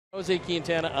Jose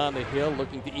Quintana on the hill,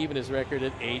 looking to even his record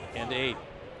at 8-8.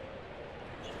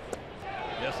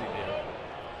 Yes, he did.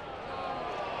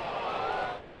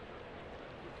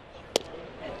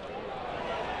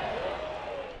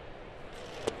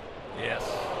 Yes.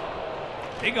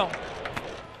 There you go.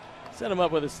 Set him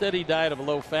up with a steady diet of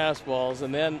low fastballs,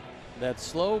 and then that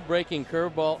slow breaking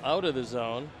curveball out of the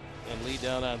zone and lead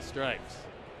down on strikes.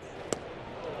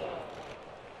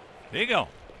 There you go.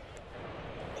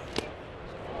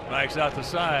 Strikes out the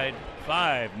side.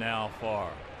 5 now for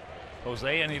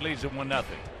Jose, and he leads it 1-0.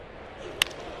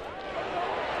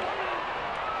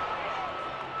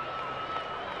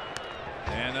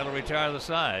 And that'll retire the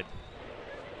side.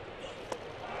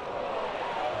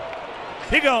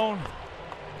 He gone.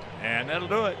 And that'll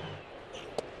do it.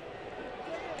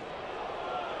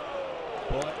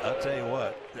 Boy, I'll tell you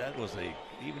what, that was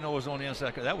even though it was on the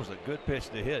inside, that was a good pitch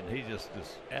to hit. He just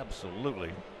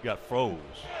absolutely got froze.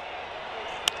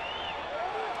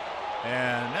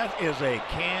 And that is a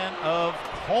can of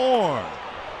corn.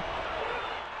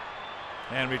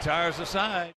 And retires the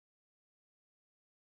side.